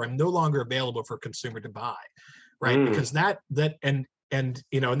or I'm no longer available for a consumer to buy, right? Because and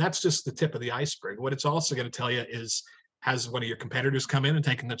that's just the tip of the iceberg. What it's also going to tell you is, has one of your competitors come in and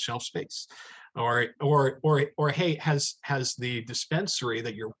taken that shelf space, or hey, has the dispensary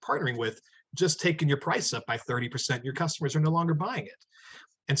that you're partnering with just taken your price up by 30%? Your customers are no longer buying it.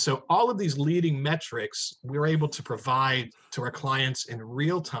 And so all of these leading metrics we're able to provide to our clients in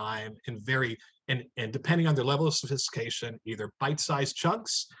real time, and depending on their level of sophistication, either bite-sized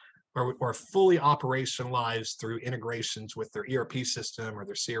chunks or fully operationalized through integrations with their ERP system or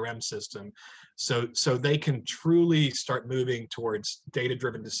their CRM system, so they can truly start moving towards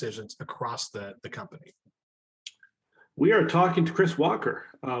data-driven decisions across the company. We are talking to Chris Walker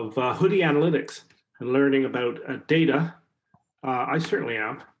of Hoodie Analytics and learning about data. I certainly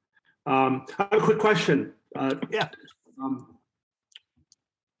am. I have a quick question.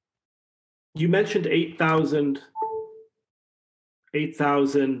 You mentioned 8,000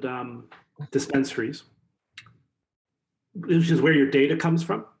 dispensaries, which is where your data comes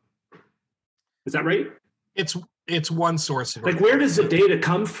from. Is that right? It's one source of it. Like, where does the data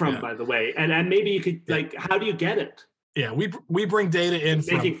come from, by the way? And maybe you could, how do you get it? Yeah, we bring data in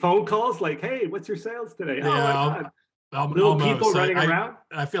making phone calls like, hey, what's your sales today? Yeah, little people running around.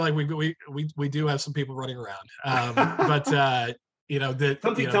 I feel like we do have some people running around, but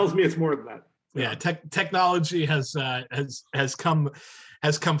something tells me it's more than that. Yeah, technology has come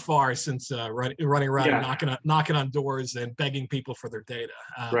far since running around and knocking on doors and begging people for their data.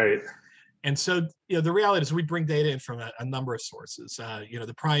 Right. And so, the reality is we bring data in from a number of sources.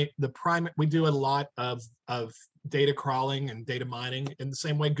 We do a lot of data crawling and data mining in the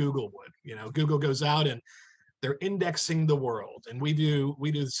same way Google would. Google goes out and they're indexing the world, and we do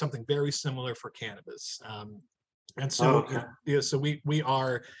something very similar for cannabis. And so, so we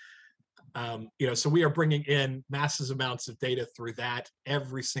are. So we are bringing in massive amounts of data through that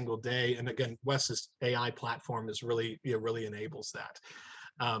every single day. And again, Wes's AI platform is really enables that.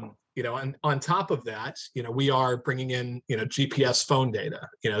 And on top of that, we are bringing in, GPS phone data,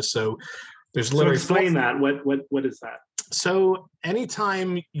 so there's literally. So explain that. What is that? So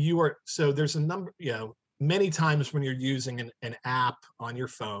anytime there's a number, many times when you're using an app on your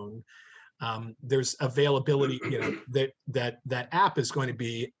phone, there's availability, that app is going to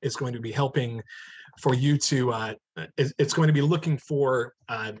be helping for you to it's going to be looking for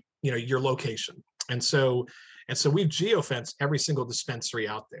your location. And so we've geofenced every single dispensary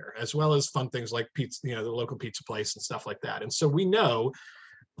out there, as well as fun things like pizza, the local pizza place and stuff like that. And so we know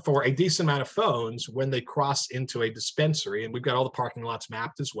for a decent amount of phones when they cross into a dispensary, and we've got all the parking lots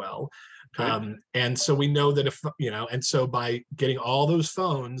mapped as well. Okay. And so we know that and so by getting all those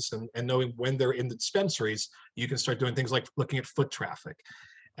phones and knowing when they're in the dispensaries, you can start doing things like looking at foot traffic.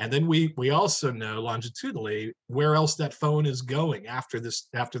 And then we also know longitudinally where else that phone is going after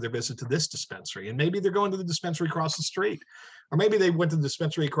their visit to this dispensary. And maybe they're going to the dispensary across the street, or maybe they went to the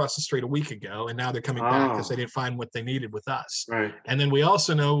dispensary across the street a week ago and now they're coming back because they didn't find what they needed with us. Right. And then we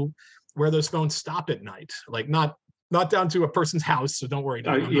also know where those phones stop at night, like not down to a person's house. So don't worry,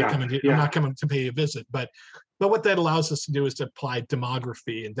 I'm not coming to pay a visit, but what that allows us to do is to apply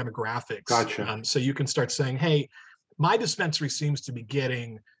demography and demographics. Gotcha. So you can start saying, hey, my dispensary seems to be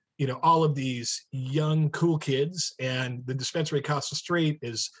getting, all of these young, cool kids, and the dispensary across the street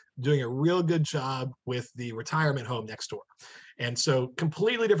is doing a real good job with the retirement home next door. And so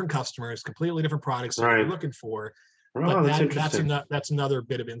completely different customers, completely different products that you're looking for. Oh, But that's another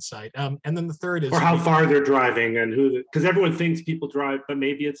bit of insight. And then the third is, or how far they're driving, and because everyone thinks people drive, but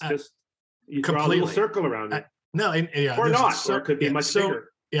maybe it's just you draw a little circle around it. No, or not, or it could be much bigger.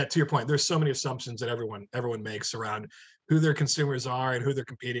 Yeah, to your point, there's so many assumptions that everyone makes around who their consumers are and who they're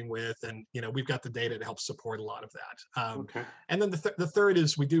competing with, and we've got the data to help support a lot of that. Okay. And then the third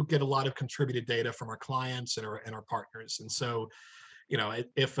is we do get a lot of contributed data from our clients and our partners, and so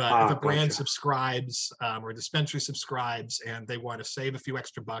if a brand subscribes or a dispensary subscribes and they want to save a few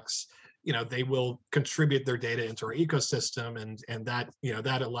extra bucks, they will contribute their data into our ecosystem, and that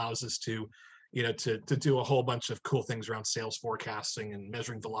that allows us to do a whole bunch of cool things around sales forecasting and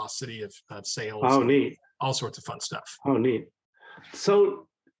measuring velocity of sales. Oh, neat. All sorts of fun stuff. Oh, neat. So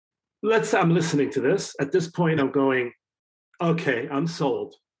I'm listening to this. At this point, I'm going, okay, I'm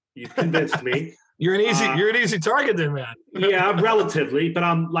sold. You've convinced me. You're an easy target then, man. Yeah, relatively, but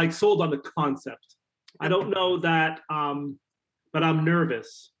I'm like sold on the concept. I don't know that, but I'm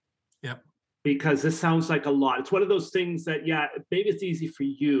nervous. Yep. Because this sounds like a lot. It's one of those things that, maybe it's easy for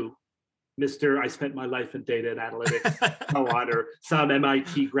you, Mr. I spent my life in data and analytics, so on, or some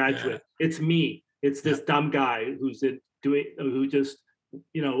MIT graduate. Yeah. It's me. It's this dumb guy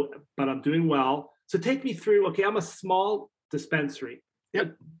but I'm doing well. So take me through, okay, I'm a small dispensary.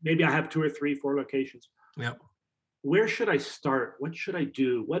 Yep. Maybe I have 2 or 3, 4 locations. Yep. Where should I start? What should I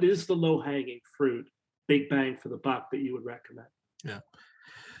do? What is the low-hanging fruit, big bang for the buck that you would recommend? Yeah.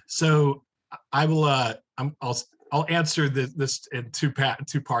 So I will, I'll answer this in two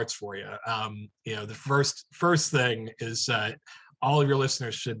parts for you. The first thing is all of your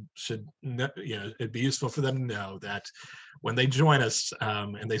listeners should it'd be useful for them to know that when they join us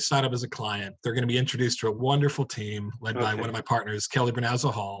and they sign up as a client, they're going to be introduced to a wonderful team led by one of my partners, Kelly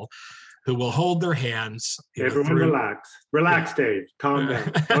Bernazza Hall, who will hold their hands. Everyone relax, Dave, calm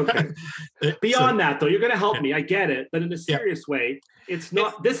down. Okay. Beyond that, though, you're going to help me. I get it, but in a serious way, it's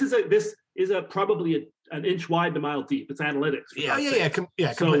not. This is probably an inch wide and a mile deep. It's analytics.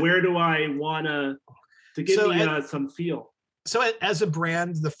 So where do I want to give me some feel? So as a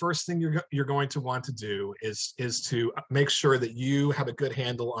brand, the first thing you're going to want to do is to make sure that you have a good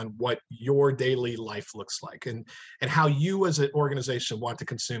handle on what your daily life looks like and how you as an organization want to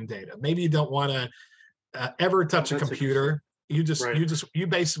consume data. Maybe you don't want to ever touch a computer. You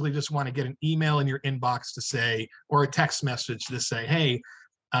basically just want to get an email in your inbox to say, or a text message to say, hey,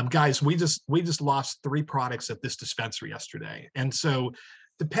 guys, we just lost 3 products at this dispensary yesterday. And so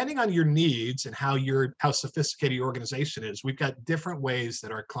depending on your needs and how sophisticated your organization is, we've got different ways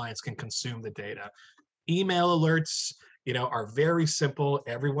that our clients can consume the data. Email alerts, are very simple.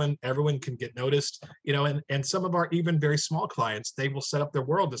 Everyone can get noticed, and some of our even very small clients, they will set up their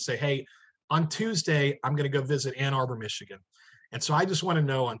world to say, hey, on Tuesday, I'm going to go visit Ann Arbor, Michigan. And so I just want to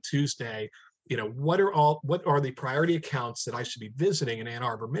know on Tuesday, what are the priority accounts that I should be visiting in Ann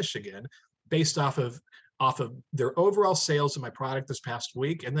Arbor, Michigan, based off of their overall sales of my product this past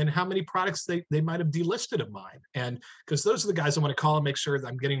week, and then how many products they might have delisted of mine. And because those are the guys I want to call and make sure that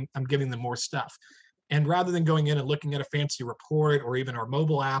I'm giving them more stuff. And rather than going in and looking at a fancy report or even our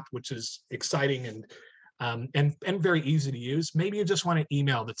mobile app, which is exciting and very easy to use, maybe you just want an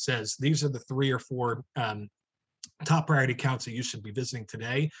email that says, these are the 3 or 4 top priority accounts that you should be visiting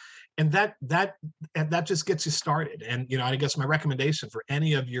today. And that just gets you started. And, I guess my recommendation for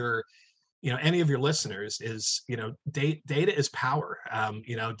any of your any of your listeners is, data is power.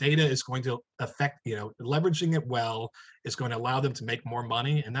 Data is going to affect, leveraging it well is going to allow them to make more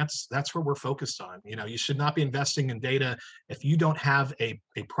money. And that's what we're focused on. You should not be investing in data if you don't have a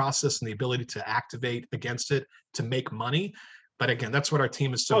process and the ability to activate against it to make money. But again, that's what our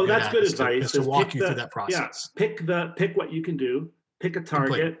team is so good that's at. good advice. Is to walk you through that process. Yeah, pick what you can do, pick a target.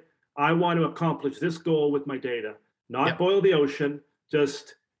 Completely. I want to accomplish this goal with my data, not Yep. boil the ocean,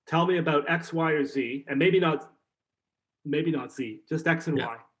 just tell me about X, Y, or Z, and maybe not Z, just X and Yeah.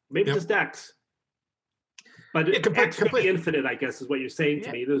 Y, maybe Yep. just X. But X could be infinite, I guess, is what you're saying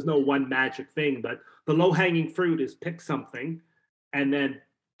to me. There's no one magic thing, but the low-hanging fruit is pick something and then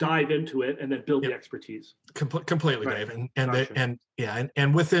dive into it and then build the expertise. Completely, Right. Dave. Gotcha.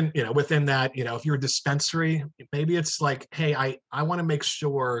 And within that, if you're a dispensary, maybe it's like, hey, I want to make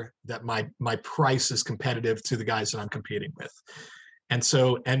sure that my price is competitive to the guys that I'm competing with. And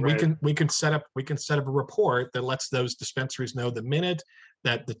so, Right. we can set up a report that lets those dispensaries know the minute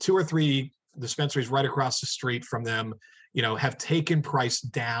that the 2 or 3 dispensaries right across the street from them, have taken price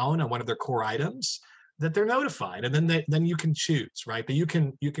down on one of their core items, that they're notified, and then you can choose, right? But you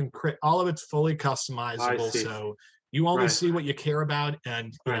can create, all of it's fully customizable, see. so you only Right. see what you care about,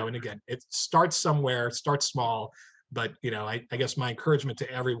 and and again, it starts somewhere, start small. But I guess my encouragement to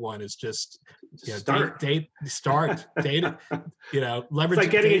everyone is just Start. data, leverage. It's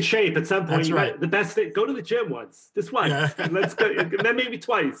like getting in shape at some point. That's right. The best thing, go to the gym once, just once, Yeah. and let's go, and then maybe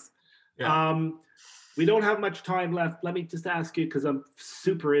twice. Yeah. We don't have much time left. Let me just ask you, because I'm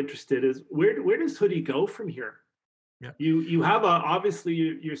super interested, is where does Hoodie go from here? Yeah. You have obviously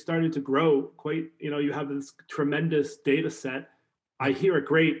you're starting to grow quite, you have this tremendous data set. I hear a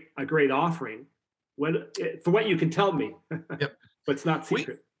great offering. For what you can tell me, Yep. but it's not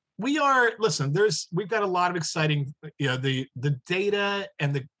secret. We've got a lot of exciting, the data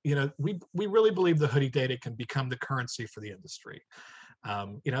and we really believe the Hoodie data can become the currency for the industry.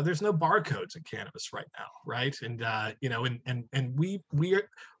 There's no barcodes in cannabis right now, right? And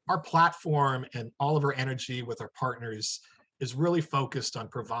our platform and all of our energy with our partners is really focused on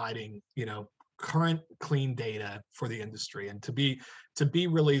providing, current clean data for the industry, and to be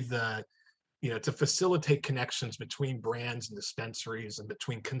really the, to facilitate connections between brands and dispensaries and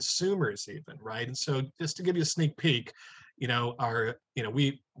between consumers even, right? And so just to give you a sneak peek, we are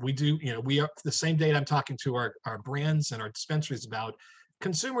the same data I'm talking to our brands and our dispensaries about,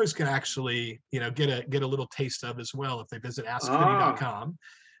 consumers can actually, get a little taste of as well if they visit askhoodie.com.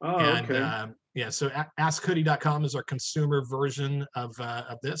 So askhoodie.com is our consumer version of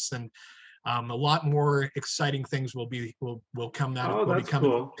this, and a lot more exciting things will come out. Will be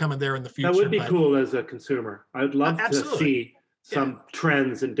coming there in the future. That would be cool as a consumer. I'd love to see some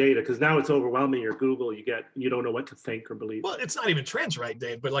trends and data, because now it's overwhelming. Your Google, you don't know what to think or believe. Well, it's not even trends, right,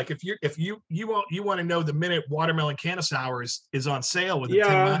 Dave? But like if you want to know the minute watermelon canna sour is on sale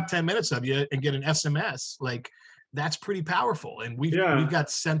within 10 minutes of you and get an SMS, like that's pretty powerful. And we've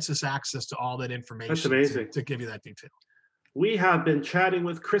got census access to all that information. That's amazing. To give you that detail. We have been chatting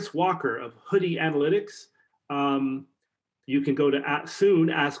with Chris Walker of Hoodie Analytics. You can go to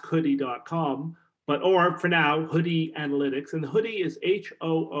askhoodie.com, or for now, Hoodie Analytics. And the Hoodie is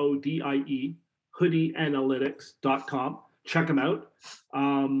HOODIE, hoodieanalytics.com. Check them out.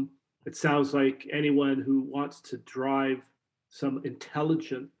 It sounds like anyone who wants to drive some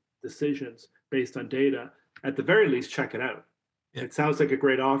intelligent decisions based on data, at the very least, check it out. Yeah. It sounds like a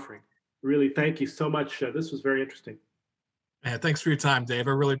great offering. Really, thank you so much. This was very interesting. Yeah, thanks for your time, Dave.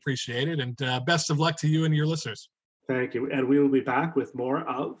 I really appreciate it. And best of luck to you and your listeners. Thank you. And we will be back with more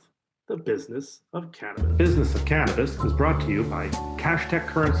of the Business of Cannabis. Business of Cannabis is brought to you by CashTech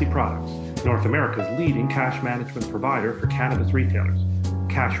Currency Products, North America's leading cash management provider for cannabis retailers.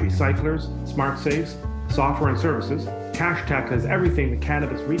 Cash recyclers, smart safes, software and services, CashTech has everything the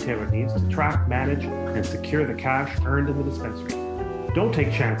cannabis retailer needs to track, manage, and secure the cash earned in the dispensary. Don't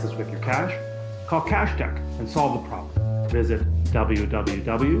take chances with your cash. Call CashTech and solve the problem. Visit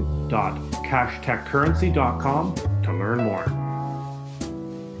www.cashtechcurrency.com to learn more.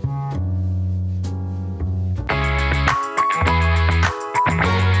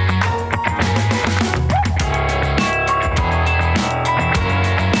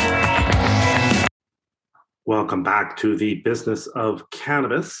 Welcome back to the Business of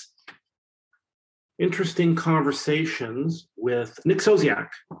Cannabis. Interesting conversations with Nick Sosiak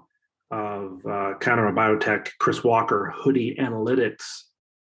of Canara Biotech, Chris Walker, Hoodie Analytics.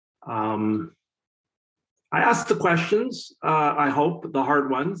 I asked the questions, I hope, the hard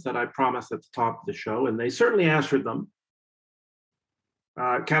ones that I promised at the top of the show, and they certainly answered them.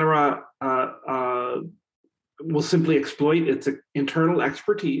 Canara will simply exploit its internal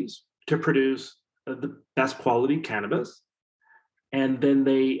expertise to produce the best quality cannabis, and then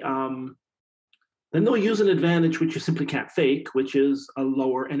they'll use an advantage which you simply can't fake, which is a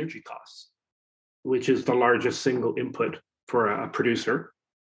lower energy costs, which is the largest single input for a producer.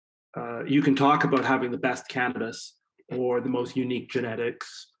 You can talk about having the best cannabis or the most unique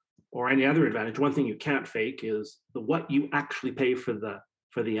genetics or any other advantage. One thing you can't fake is what you actually pay for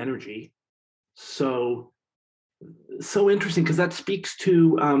the energy. So interesting, because that speaks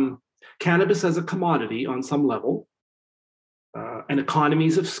to cannabis as a commodity on some level, and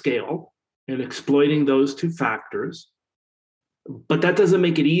economies of scale, and exploiting those two factors. But that doesn't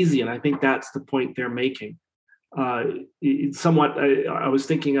make it easy, and I think that's the point they're making. Somewhat, I was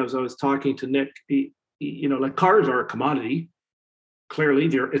thinking as I was talking to Nick, like cars are a commodity. Clearly,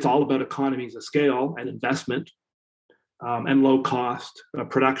 it's all about economies of scale and investment, and low cost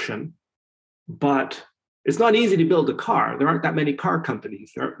production. But it's not easy to build a car. There aren't that many car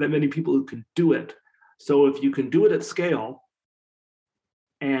companies. There aren't that many people who can do it. So if you can do it at scale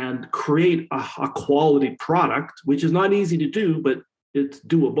and create a quality product, which is not easy to do, but it's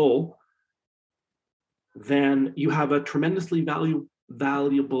doable, then you have a tremendously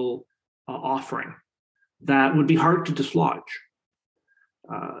valuable offering that would be hard to dislodge.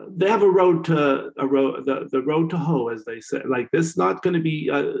 They have the road to hoe, as they say. Like, this is not going to be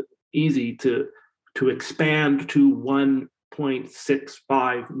easy to expand to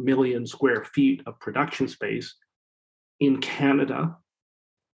 1.65 million square feet of production space in Canada,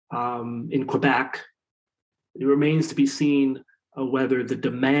 in Quebec. It remains to be seen whether the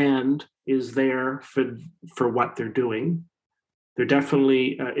demand is there for what they're doing. They're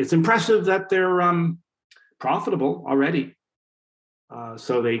definitely, it's impressive that they're profitable already.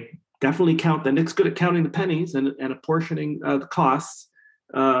 So they definitely Nick's good at counting the pennies and apportioning the costs.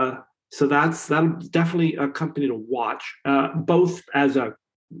 So that's definitely a company to watch, both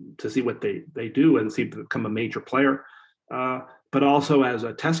to see what they do and see if they become a major player, but also as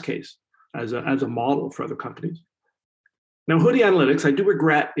a test case, as a model for other companies. Now, Hoodie Analytics, I do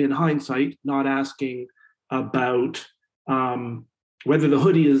regret in hindsight not asking about whether the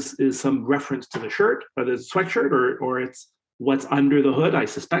hoodie is some reference to the shirt, whether it's a sweatshirt or it's what's under the hood. I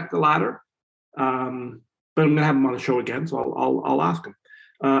suspect the latter, but I'm going to have him on the show again, so I'll ask him.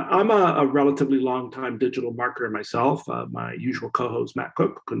 I'm a relatively long-time digital marketer myself. My usual co-host, Matt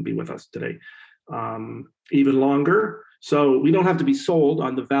Cook, couldn't be with us today even longer. So we don't have to be sold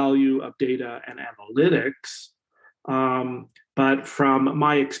on the value of data and analytics. But from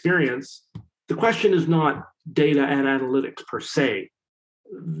my experience, the question is not data and analytics per se.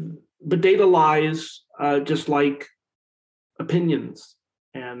 But data lies just like opinions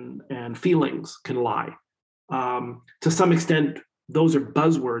and feelings can lie. To some extent, those are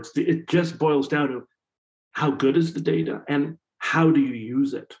buzzwords. It just boils down to how good is the data and how do you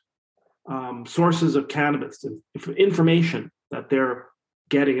use it. Sources of cannabis, information that they're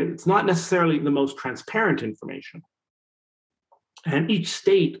getting, it's not necessarily the most transparent information. And each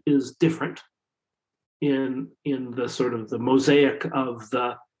state is different in the sort of the mosaic of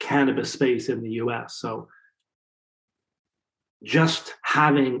the cannabis space in the US. So just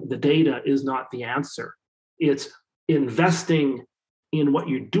having the data is not the answer. It's investing in what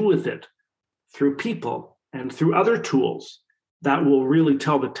you do with it through people and through other tools that will really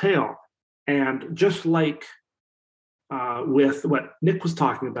tell the tale. And just like with what Nick was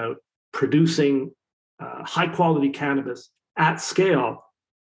talking about, producing high quality cannabis at scale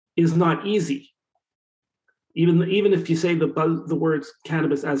is not easy. Even if you say the words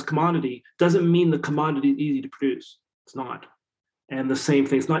cannabis as commodity, doesn't mean the commodity is easy to produce. It's not. And the same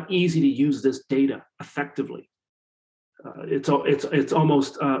thing, it's not easy to use this data effectively. It's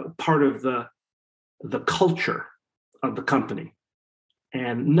almost part of the culture of the company,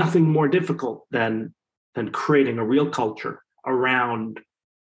 and nothing more difficult than creating a real culture around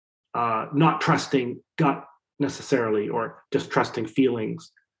not trusting gut necessarily, or just trusting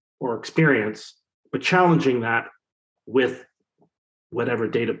feelings or experience, but challenging that with whatever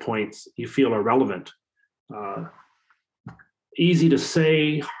data points you feel are relevant. Easy to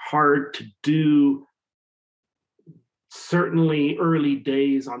say, hard to do. Certainly early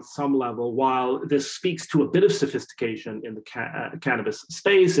days on some level. While this speaks to a bit of sophistication in the cannabis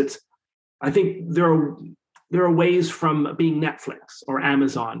space, I think there are ways from being Netflix or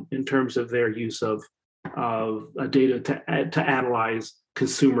Amazon in terms of their use of data to analyze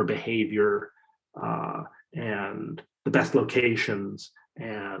consumer behavior and the best locations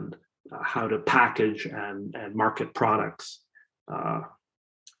and how to package and market products. We're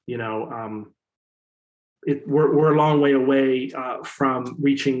a long way away from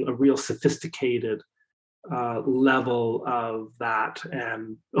reaching a real sophisticated level of that.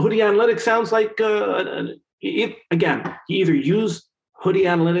 And Hoodie Analytics sounds like, again, you either use Hoodie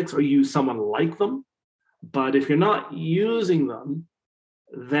Analytics or use someone like them. But if you're not using them,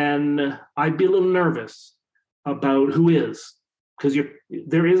 then I'd be a little nervous about who is, because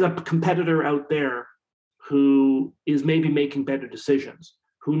there is a competitor out there who is maybe making better decisions,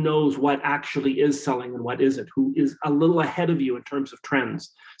 who knows what actually is selling and what isn't, who is a little ahead of you in terms of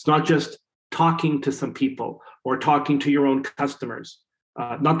trends. It's not just talking to some people or talking to your own customers.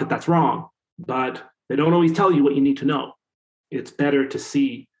 Not that that's wrong, but they don't always tell you what you need to know. It's better to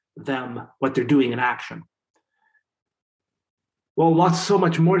see them, what they're doing in action. Well, so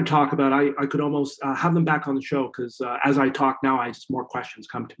much more to talk about. I could almost have them back on the show, because as I talk now, more questions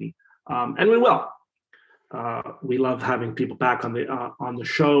come to me, and we will. We love having people back on the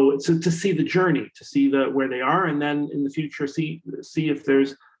show to see the journey, to see where they are, and then in the future see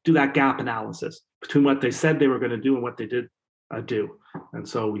if do that gap analysis between what they said they were going to do and what they did do. And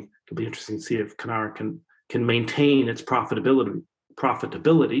so it'll be interesting to see if Cannara can maintain its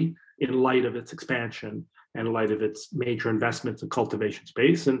profitability in light of its expansion and in light of its major investments in cultivation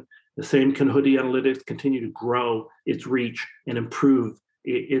space. And the same can Hoodie Analytics continue to grow its reach and improve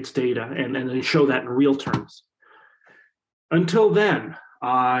its data and show that in real terms. Until then,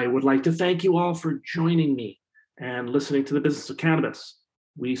 I would like to thank you all for joining me and listening to the Business of Cannabis.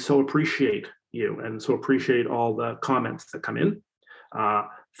 We so appreciate you and so appreciate all the comments that come in.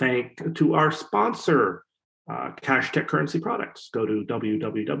 Thank to our sponsor, Cashtech Currency Products. Go to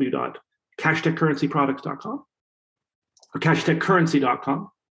www.cashtechcurrencyproducts.com or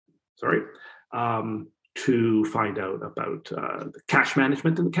cashtechcurrency.com, to find out about the cash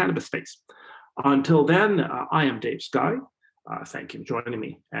management in the cannabis space. Until then, I am Dave Sky. Thank you for joining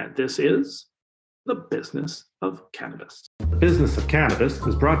me. And this is The Business of Cannabis. The Business of Cannabis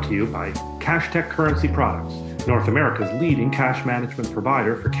is brought to you by Cashtech Currency Products, North America's leading cash management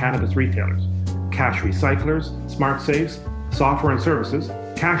provider for cannabis retailers. Cash recyclers, smart safes, software and services,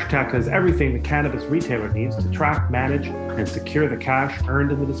 Cashtech has everything the cannabis retailer needs to track, manage, and secure the cash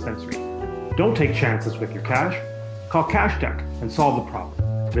earned in the dispensary. Don't take chances with your cash. Call Cashtech and solve the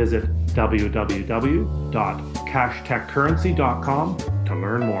problem. Visit www.cashtechcurrency.com to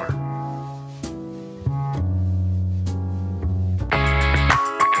learn more.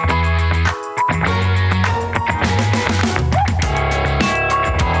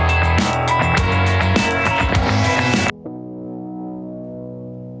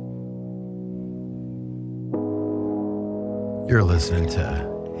 You're listening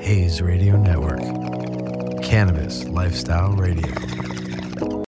to Hayes Radio Network, Cannabis Lifestyle Radio.